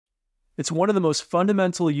It's one of the most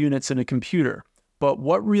fundamental units in a computer. But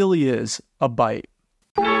what really is a byte?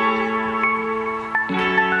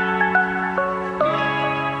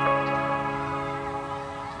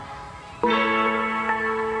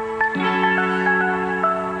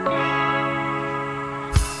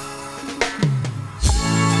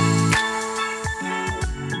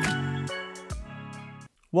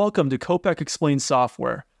 Welcome to Kopec Explains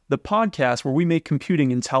Software, the podcast where we make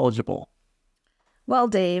computing intelligible. Well,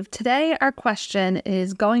 Dave, today our question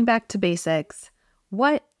is going back to basics.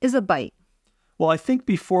 What is a byte? Well, I think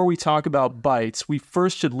before we talk about bytes, we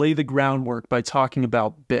first should lay the groundwork by talking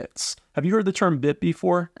about bits. Have you heard the term bit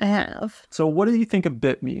before? I have. So what do you think a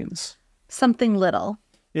bit means? Something little.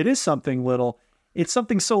 It is something little. It's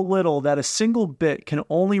something so little that a single bit can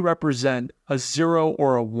only represent a 0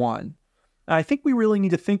 or a 1. I think we really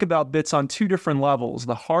need to think about bits on two different levels,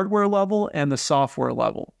 the hardware level and the software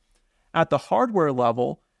level. At the hardware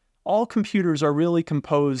level, all computers are really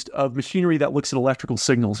composed of machinery that looks at electrical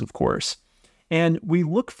signals, of course. And we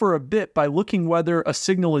look for a bit by looking whether a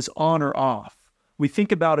signal is on or off. We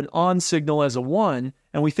think about an on signal as a 1,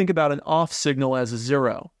 and we think about an off signal as a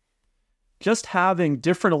 0. Just having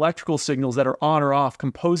different electrical signals that are on or off,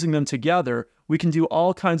 composing them together, we can do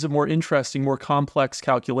all kinds of more interesting, more complex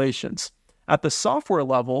calculations. At the software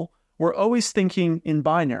level, we're always thinking in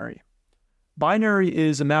binary. Binary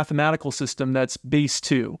is a mathematical system that's base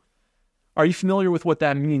 2. Are you familiar with what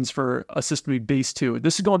that means for a system to be base 2?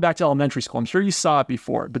 This is going back to elementary school. I'm sure you saw it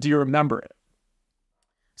before, but do you remember it?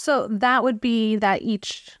 So that would be that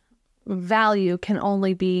each value can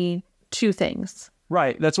only be two things.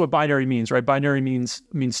 Right. That's what binary means, right? Binary means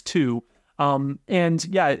 2. And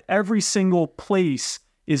yeah, every single place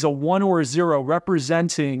is a 1 or a 0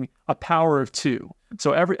 representing a power of 2.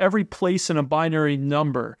 So every place in a binary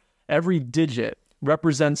number, every digit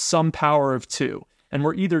represents some power of 2. And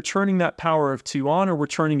we're either turning that power of 2 on or we're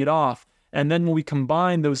turning it off. And then when we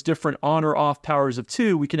combine those different on or off powers of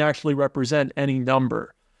 2, we can actually represent any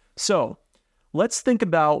number. So let's think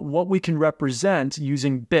about what we can represent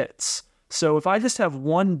using bits. So if I just have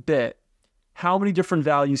one bit, how many different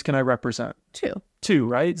values can I represent? 2. 2,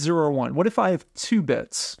 right? 0 or 1. What if I have 2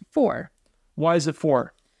 bits? 4. Why is it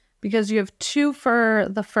 4? Because you have 2 for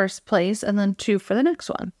the first place and then 2 for the next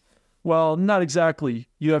one. Well, not exactly.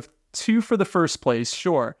 You have 2 for the first place,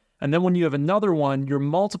 sure. And then when you have another one, you're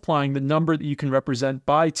multiplying the number that you can represent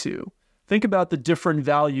by 2. Think about the different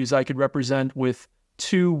values I could represent with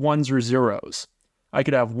 2 1s or 0s. I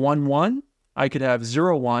could have 1 1, I could have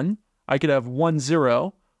 0 1, I could have 1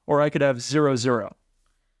 0, or I could have 0 0.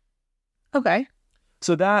 Okay.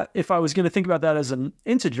 So that, if I was going to think about that as an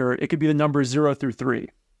integer, it could be the numbers 0 through 3.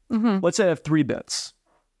 Mm-hmm. Let's say I have 3 bits.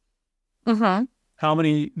 Mm-hmm. How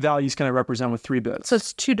many values can I represent with 3 bits? So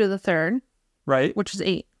it's 2 to the third. Right. Which is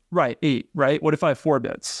 8. Right, 8, right? What if I have 4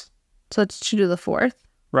 bits? So it's 2 to the fourth.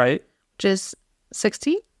 Right. Which is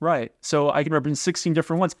 16. Right. So I can represent 16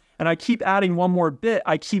 different ones. And I keep adding one more bit.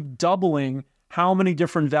 I keep doubling how many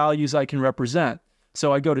different values I can represent.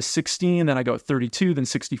 So I go to 16, then I go 32, then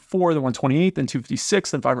 64, then 128, then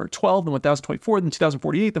 256, then 512, then 1024, then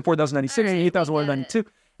 2048, then 4096, then 8192.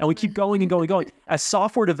 And we keep going and going and going. As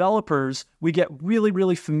software developers, we get really,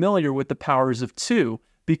 really familiar with the powers of 2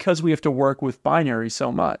 because we have to work with binary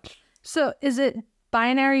so much. So is it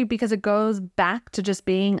binary because it goes back to just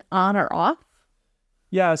being on or off?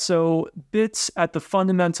 Yeah, so bits at the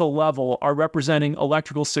fundamental level are representing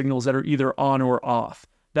electrical signals that are either on or off.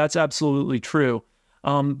 That's absolutely true.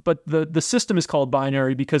 But the system is called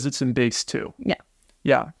binary because it's in base 2. Yeah.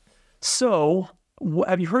 Yeah. So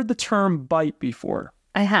have you heard the term byte before?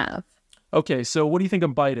 I have. Okay, so what do you think a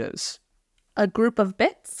byte is? A group of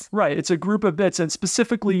bits? Right, it's a group of bits, and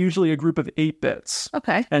specifically usually a group of 8 bits.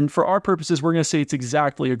 Okay. And for our purposes, we're going to say it's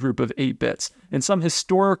exactly a group of 8 bits. In some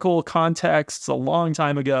historical contexts, a long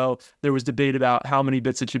time ago, there was debate about how many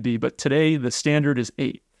bits it should be, but today the standard is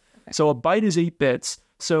 8. Okay. So a byte is 8 bits.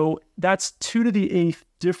 So that's 2 to the 8th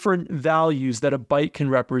different values that a byte can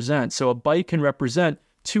represent. So a byte can represent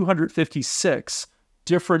 256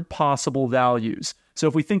 different possible values. So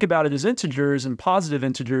if we think about it as integers and positive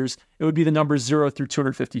integers, it would be the numbers 0 through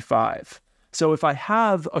 255. So if I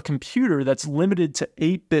have a computer that's limited to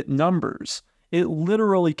 8-bit numbers, it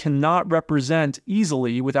literally cannot represent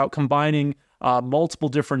easily without combining multiple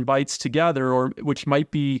different bytes together, or which might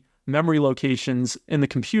be memory locations in the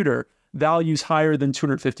computer, values higher than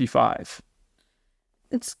 255.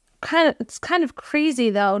 It's kind of crazy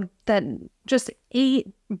though that just 8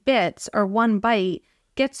 bits or 1 byte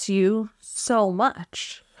gets you so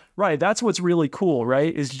much. Right, that's what's really cool,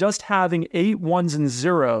 right? Is just having 8 1s and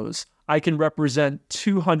 0s I can represent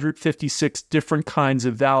 256 different kinds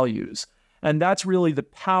of values. And that's really the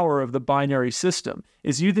power of the binary system,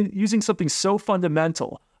 is using something so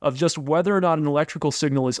fundamental of just whether or not an electrical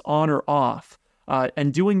signal is on or off.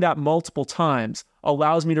 And doing that multiple times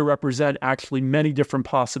allows me to represent actually many different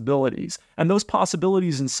possibilities. And those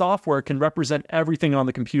possibilities in software can represent everything on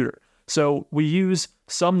the computer. So we use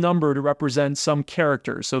some number to represent some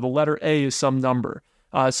character. So the letter A is some number.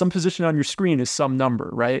 Some position on your screen is some number,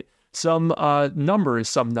 right? Some number is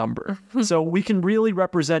some number. So we can really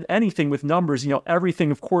represent anything with numbers.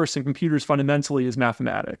 Everything, of course, in computers fundamentally is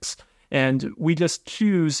mathematics. And we just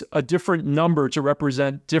choose a different number to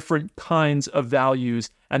represent different kinds of values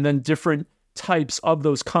and then different types of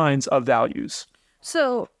those kinds of values.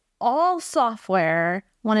 So all software,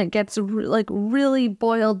 when it gets really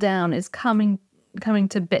boiled down, is coming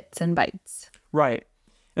to bits and bytes. Right.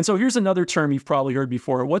 And so here's another term you've probably heard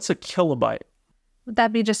before. What's a kilobyte? Would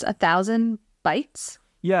that be just 1,000 bytes?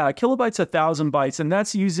 Yeah, a kilobyte's 1,000 bytes, and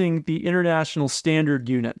that's using the international standard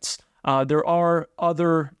units. There are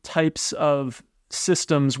other types of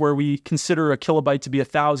systems where we consider a kilobyte to be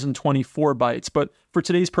 1,024 bytes, but for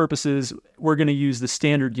today's purposes, we're going to use the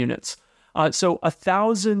standard units. So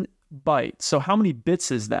 1,000 bytes. So how many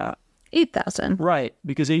bits is that? 8,000. Right,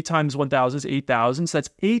 because 8 times 1,000 is 8,000. So that's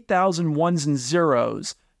 8,000 ones and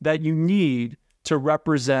zeros that you need to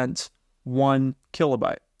represent 1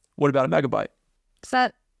 kilobyte. What about a megabyte? Is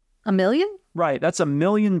that a million? Right, that's 1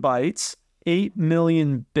 million bytes, 8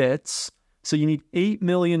 million bits. So you need 8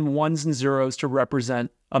 million ones and zeros to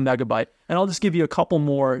represent a megabyte. And I'll just give you a couple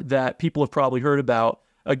more that people have probably heard about.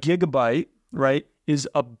 A gigabyte, right, is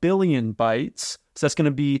 1 billion bytes. So that's going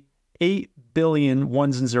to be 8 billion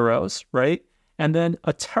ones and zeros, right? And then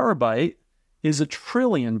a terabyte is 1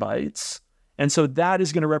 trillion bytes. And so that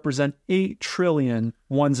is going to represent 8 trillion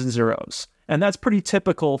ones and zeros. And that's pretty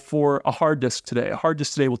typical for a hard disk today. A hard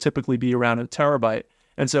disk today will typically be around 1 terabyte.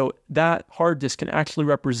 And so that hard disk can actually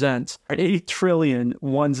represent 8 trillion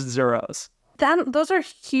ones and zeros. Those are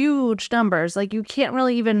huge numbers. Like, you can't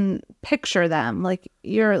really even picture them.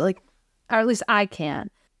 Or at least I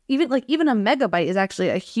can't. Even a megabyte is actually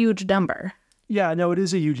a huge number. Yeah, no, it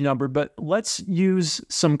is a huge number, but let's use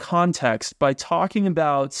some context by talking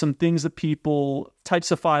about some things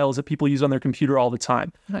types of files that people use on their computer all the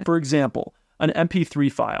time. Okay. For example, an MP3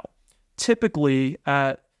 file. Typically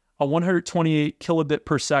at a 128 kilobit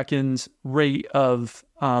per second rate of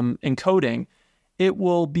encoding, it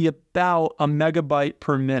will be about a megabyte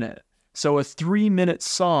per minute. So a 3-minute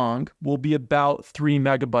song will be about 3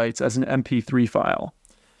 megabytes as an MP3 file.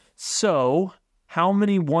 So how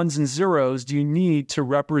many ones and zeros do you need to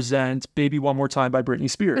represent Baby One More Time by Britney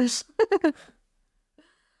Spears?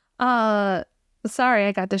 Sorry,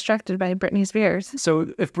 I got distracted by Britney Spears.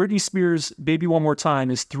 So if Britney Spears' Baby One More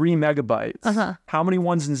Time is 3 megabytes, how many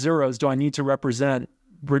ones and zeros do I need to represent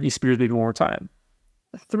Britney Spears' Baby One More Time?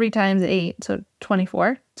 3 times 8, so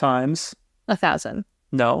 24. Times? 1,000.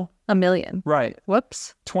 No. 1 million. Right.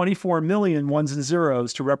 Whoops. 24 million ones and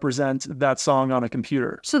zeros to represent that song on a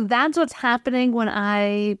computer. So that's what's happening when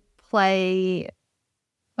I play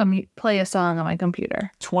a song on my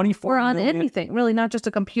computer. 24 or on million, anything, really, not just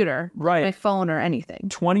a computer, right? My phone or anything.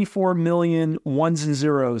 24 million ones and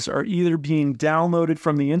zeros are either being downloaded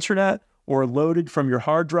from the internet or loaded from your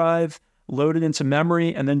hard drive, loaded into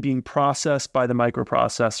memory, and then being processed by the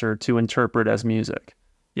microprocessor to interpret as music.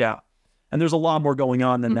 Yeah. And there's a lot more going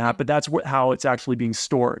on than that, but that's how it's actually being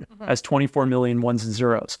stored as 24 million ones and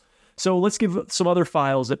zeros. So let's give some other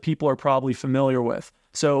files that people are probably familiar with.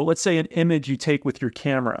 So let's say an image you take with your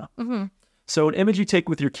camera. So an image you take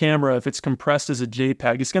with your camera, if it's compressed as a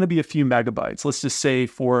JPEG, it's going to be a few megabytes. Let's just say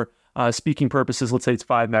for speaking purposes, let's say it's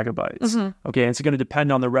 5 megabytes. Okay, and it's going to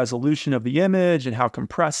depend on the resolution of the image and how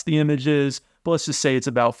compressed the image is, but let's just say it's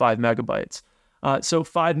about 5 megabytes. So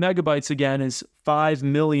 5 megabytes, again, is 5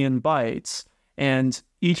 million bytes, and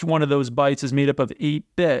each one of those bytes is made up of 8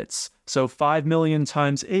 bits. So 5 million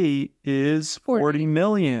times 8 is 40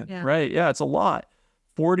 million, right? Yeah, it's a lot.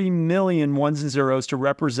 40 million ones and zeros to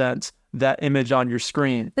represent that image on your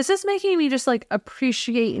screen. This is making me just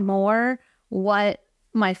appreciate more what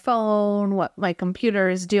my phone, what my computer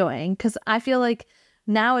is doing. Because I feel like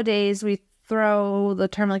nowadays we throw the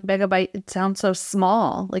term megabyte, it sounds so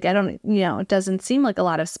small. It doesn't seem like a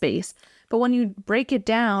lot of space. But when you break it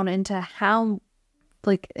down into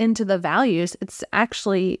into the values, it's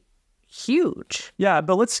actually huge. Yeah,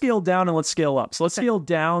 but let's scale down and let's scale up. So let's scale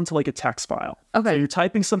down to a text file. Okay. So you're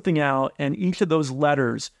typing something out, and each of those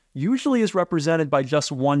letters usually is represented by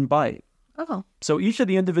just 1 byte. Oh. So each of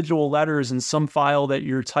the individual letters in some file that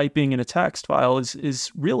you're typing in a text file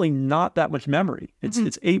is really not that much memory.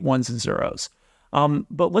 It's 8 ones and zeros.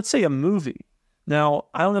 But let's say a movie. Now,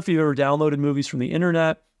 I don't know if you've ever downloaded movies from the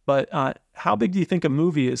internet, but how big do you think a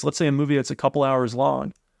movie is? Let's say a movie that's a couple hours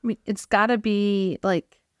long. I mean, it's got to be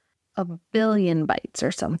like a billion bytes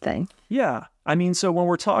or something. Yeah. I mean, so when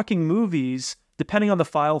we're talking movies, depending on the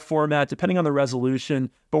file format, depending on the resolution,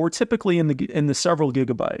 but we're typically in the several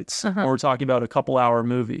gigabytes when we're talking about a couple hour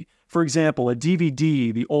movie. For example, a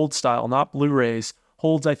DVD, the old style, not Blu-rays,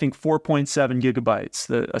 holds, I think, 4.7 gigabytes,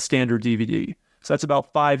 a standard DVD. So that's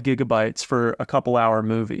about 5 gigabytes for a couple hour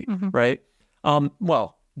movie, right?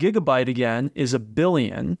 Well, gigabyte, again, is a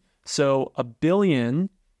billion. So a billion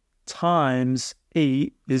times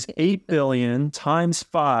 8 is 8 billion, times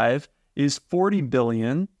 5 is 40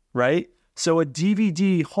 billion, right? So a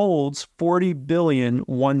DVD holds 40 billion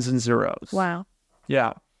ones and zeros. Wow.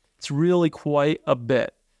 Yeah, it's really quite a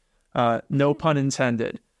bit. No pun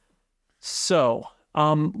intended. So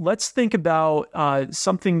let's think about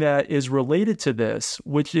something that is related to this,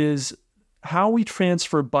 which is how we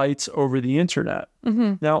transfer bytes over the internet.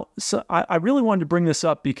 Now, so I really wanted to bring this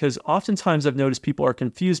up because oftentimes I've noticed people are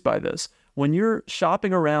confused by this. When you're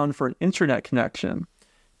shopping around for an internet connection,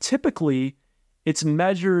 typically it's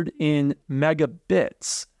measured in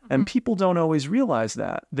megabits, and people don't always realize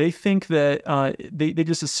that. They think that they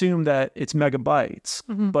just assume that it's megabytes.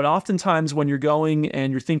 But oftentimes when you're going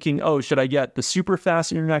and you're thinking, oh, should I get the super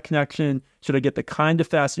fast internet connection? Should I get the kind of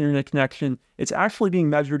fast internet connection? It's actually being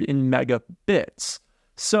measured in megabits.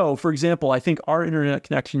 So, for example, I think our internet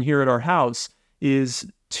connection here at our house is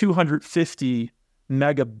 250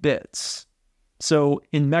 megabits. So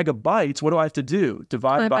in megabytes, what do I have to do?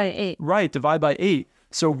 Divide by 8. Right, divide by 8.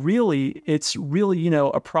 So really, it's really,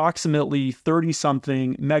 approximately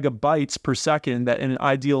 30-something megabytes per second that in an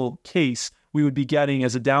ideal case, we would be getting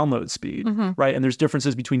as a download speed, right? And there's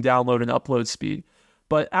differences between download and upload speed.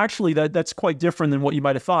 But actually, that's quite different than what you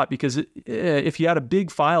might have thought, because if you had a big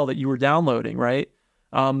file that you were downloading, right?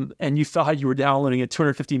 And you thought you were downloading at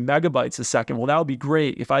 250 megabytes a second. Well, that would be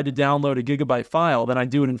great. If I had to download a gigabyte file, then I'd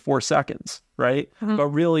do it in 4 seconds, right? But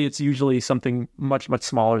really, it's usually something much, much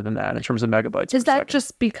smaller than that in terms of megabytes. Is that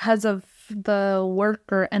just because of the work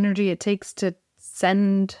or energy it takes to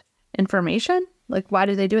send information? Like, why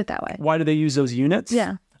do they do it that way? Why do they use those units?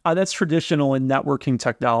 Yeah. That's traditional in networking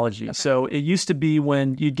technology. Okay. So it used to be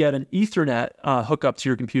when you'd get an Ethernet hookup to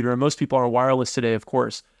your computer, and most people are wireless today, of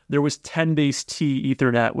course. There was 10 base T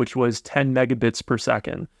Ethernet, which was 10 megabits per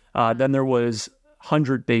second. Then there was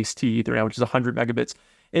 100 base T Ethernet, which is 100 megabits.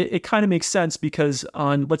 It kind of makes sense because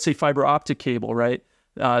on, let's say, fiber optic cable, right?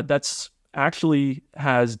 That's actually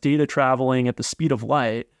has data traveling at the speed of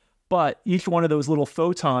light, but each one of those little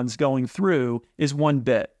photons going through is 1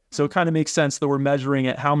 bit. So it kind of makes sense that we're measuring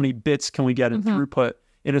at how many bits can we get in throughput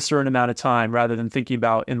in a certain amount of time, rather than thinking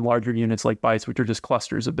about in larger units like bytes, which are just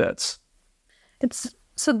clusters of bits.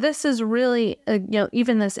 So this is really,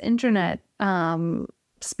 even this internet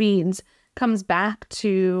speeds comes back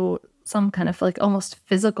to some kind of like almost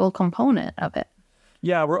physical component of it.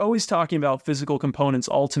 Yeah, we're always talking about physical components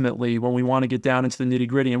ultimately when we want to get down into the nitty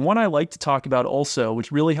gritty. And one I like to talk about also,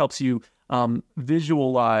 which really helps you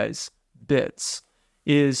visualize bits,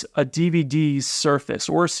 is a DVD's surface,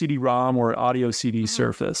 or a CD-ROM or audio CD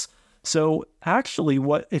surface. So actually,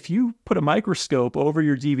 if you put a microscope over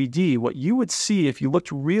your DVD, what you would see if you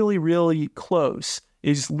looked really, really close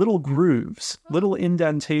is little grooves, little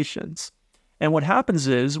indentations. And what happens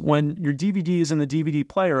is when your DVD is in the DVD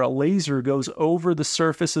player, a laser goes over the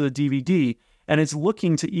surface of the DVD, and it's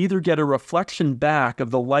looking to either get a reflection back of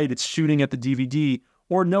the light it's shooting at the DVD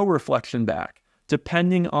or no reflection back,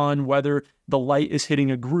 depending on whether the light is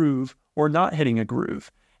hitting a groove or not hitting a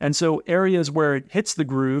groove. And so areas where it hits the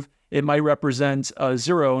groove, it might represent a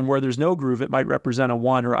 0, and where there's no groove, it might represent a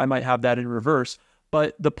 1, or I might have that in reverse.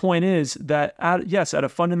 But the point is that, at a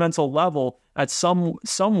fundamental level, at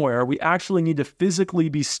somewhere, we actually need to physically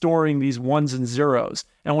be storing these 1s and 0s.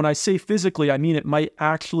 And when I say physically, I mean it might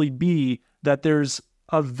actually be that there's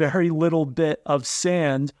a very little bit of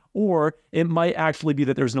sand, or it might actually be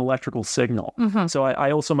that there's an electrical signal. So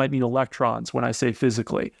I also might mean electrons when I say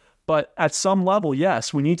physically. But at some level,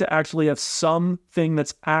 yes, we need to actually have something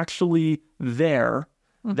that's actually there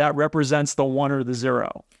that represents the 1 or the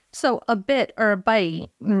 0. So a bit or a byte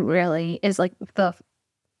really is like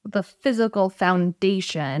the physical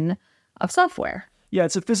foundation of software. Yeah,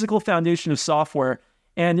 it's a physical foundation of software,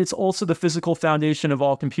 and it's also the physical foundation of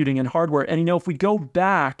all computing and hardware. And, if we go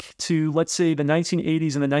back to, let's say, the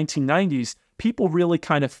 1980s and the 1990s, people really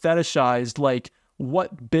kind of fetishized, like,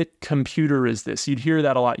 what bit computer is this? You'd hear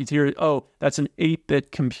that a lot. You'd hear, oh, that's an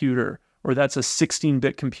 8-bit computer, or that's a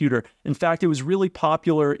 16-bit computer. In fact, it was really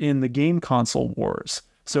popular in the game console wars.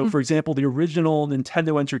 So, for example, the original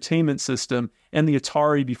Nintendo Entertainment System and the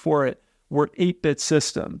Atari before it were 8-bit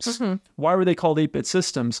systems. Why were they called 8-bit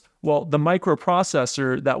systems? Well, the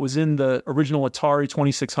microprocessor that was in the original Atari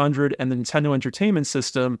 2600 and the Nintendo Entertainment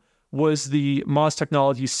System was the MOS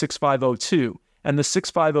Technology 6502. And the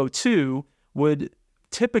 6502 would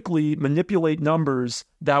typically manipulate numbers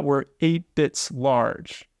that were 8 bits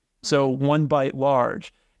large, so 1 byte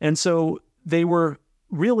large. And so they were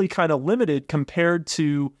really kind of limited compared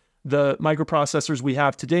to the microprocessors we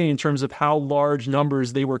have today in terms of how large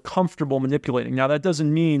numbers they were comfortable manipulating. Now, that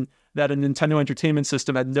doesn't mean that a Nintendo Entertainment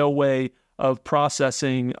System had no way of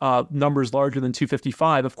processing numbers larger than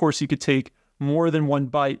 255. Of course, you could take more than 1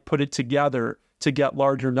 byte, put it together to get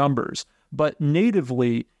larger numbers. But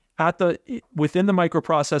natively, within the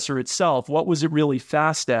microprocessor itself, what was it really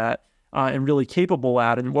fast at and really capable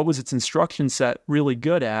at, and what was its instruction set really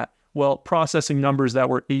good at? Well, processing numbers that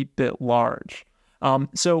were 8-bit large.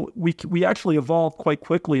 So we actually evolved quite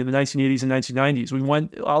quickly in the 1980s and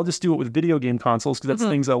 1990s. I'll just do it with video game consoles because that's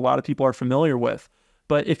things that a lot of people are familiar with.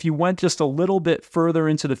 But if you went just a little bit further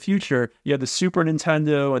into the future, you had the Super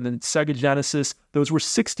Nintendo and then Sega Genesis. Those were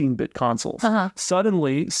 16-bit consoles.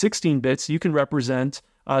 Suddenly, 16 bits, you can represent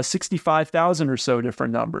 65,000 or so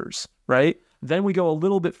different numbers, right? Then we go a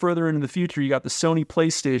little bit further into the future. You got the Sony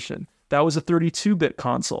PlayStation. That was a 32-bit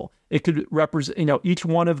console. It could represent, each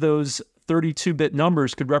one of those 32-bit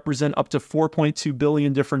numbers could represent up to 4.2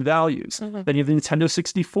 billion different values. Then you have the Nintendo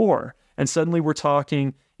 64. And suddenly we're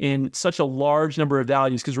talking in such a large number of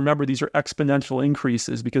values, because remember, these are exponential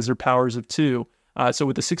increases because they're powers of 2. So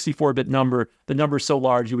with the 64-bit number, the number is so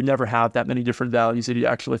large, you would never have that many different values that you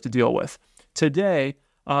actually have to deal with. Today,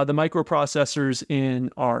 the microprocessors in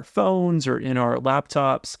our phones or in our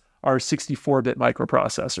laptops are 64-bit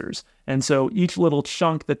microprocessors. And so each little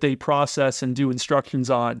chunk that they process and do instructions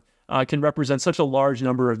on can represent such a large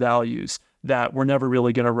number of values that we're never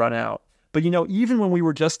really going to run out. But, even when we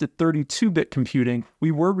were just at 32-bit computing,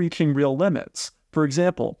 we were reaching real limits. For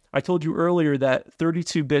example, I told you earlier that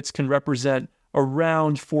 32 bits can represent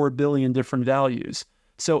around 4 billion different values.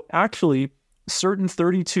 So actually, certain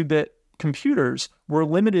 32-bit computers were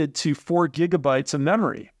limited to 4 gigabytes of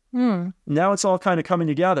memory. Now it's all kind of coming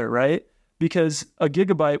together, right? Because a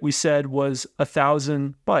gigabyte, we said, was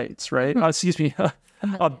 1,000 bytes, right? Excuse me,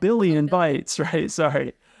 a billion bytes, right?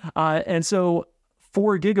 Sorry. And so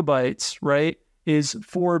 4 gigabytes, right, is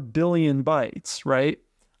 4 billion bytes, right?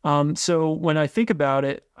 So when I think about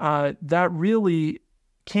it, that really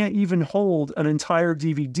can't even hold an entire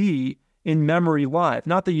DVD in memory live.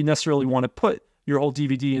 Not that you necessarily want to put your whole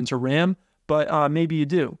DVD into RAM, but maybe you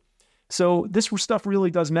do. So this stuff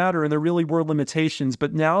really does matter, and there really were limitations.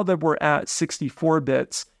 But now that we're at 64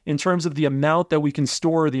 bits, in terms of the amount that we can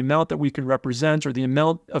store, the amount that we can represent, or the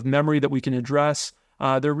amount of memory that we can address,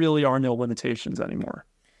 there really are no limitations anymore.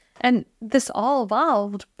 And this all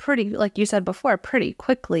evolved pretty, like you said before, pretty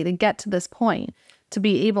quickly to get to this point, to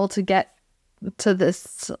be able to get to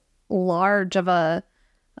this large of a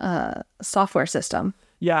software system.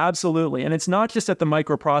 Yeah, absolutely. And it's not just at the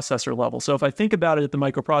microprocessor level. So if I think about it at the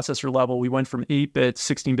microprocessor level, we went from 8-bit,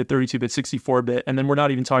 16-bit, 32-bit, 64-bit, and then we're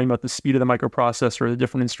not even talking about the speed of the microprocessor or the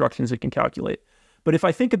different instructions it can calculate. But if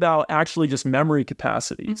I think about actually just memory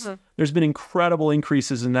capacities, there's been incredible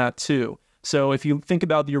increases in that too. So if you think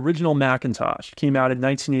about the original Macintosh, came out in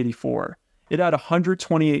 1984, it had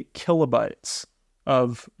 128 kilobytes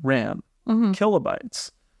of RAM,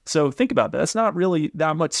 kilobytes. So think about that. That's not really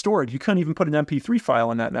that much storage. You couldn't even put an MP3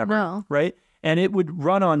 file in that memory, right? And it would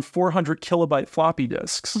run on 400 kilobyte floppy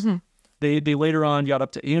disks. They later on got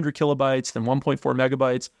up to 800 kilobytes, then 1.4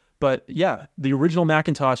 megabytes. But yeah, the original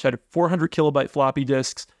Macintosh had 400 kilobyte floppy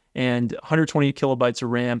disks and 128 kilobytes of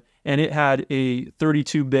RAM, and it had a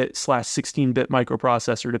 32-bit / 16-bit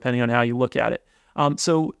microprocessor, depending on how you look at it.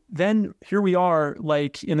 So then here we are,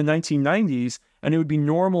 like in the 1990s, and it would be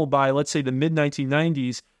normal by, let's say, the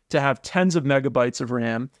mid-1990s to have tens of megabytes of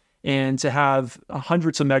RAM and to have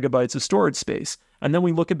hundreds of megabytes of storage space. And then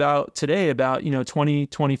we look about today, about 20,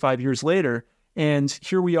 25 years later, and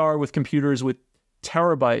here we are with computers with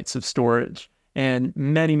terabytes of storage and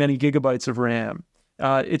many, many gigabytes of RAM.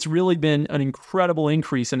 It's really been an incredible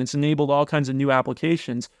increase, and it's enabled all kinds of new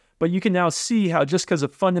applications. But you can now see how just because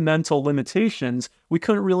of fundamental limitations, we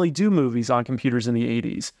couldn't really do movies on computers in the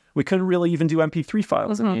 80s. We couldn't really even do MP3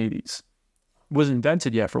 files in the 80s. It wasn't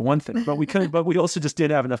invented yet, for one thing, but we couldn't. But we also just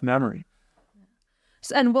didn't have enough memory.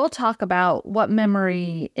 And we'll talk about what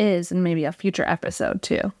memory is in maybe a future episode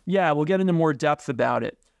too. Yeah, we'll get into more depth about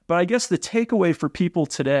it. But I guess the takeaway for people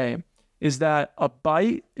today is that a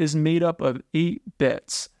byte is made up of 8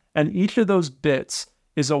 bits, and each of those bits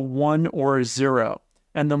is a 1 or a 0.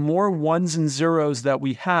 And the more ones and zeros that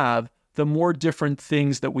we have, the more different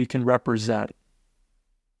things that we can represent.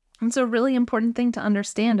 It's a really important thing to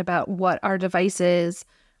understand about what our devices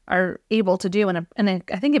are able to do. And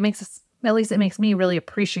I think it makes us, at least it makes me really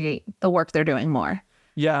appreciate the work they're doing more.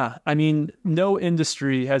 Yeah, I mean, no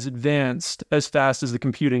industry has advanced as fast as the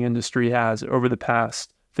computing industry has over the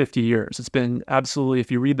past 50 years. It's been absolutely,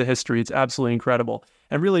 if you read the history, it's absolutely incredible.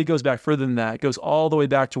 And really, it goes back further than that. It goes all the way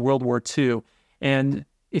back to World War II. And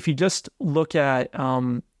if you just look at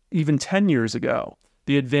even 10 years ago,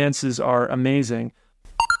 the advances are amazing.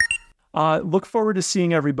 Look forward to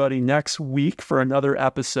seeing everybody next week for another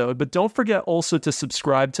episode. But don't forget also to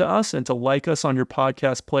subscribe to us and to like us on your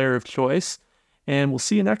podcast player of choice. And we'll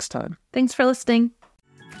see you next time. Thanks for listening.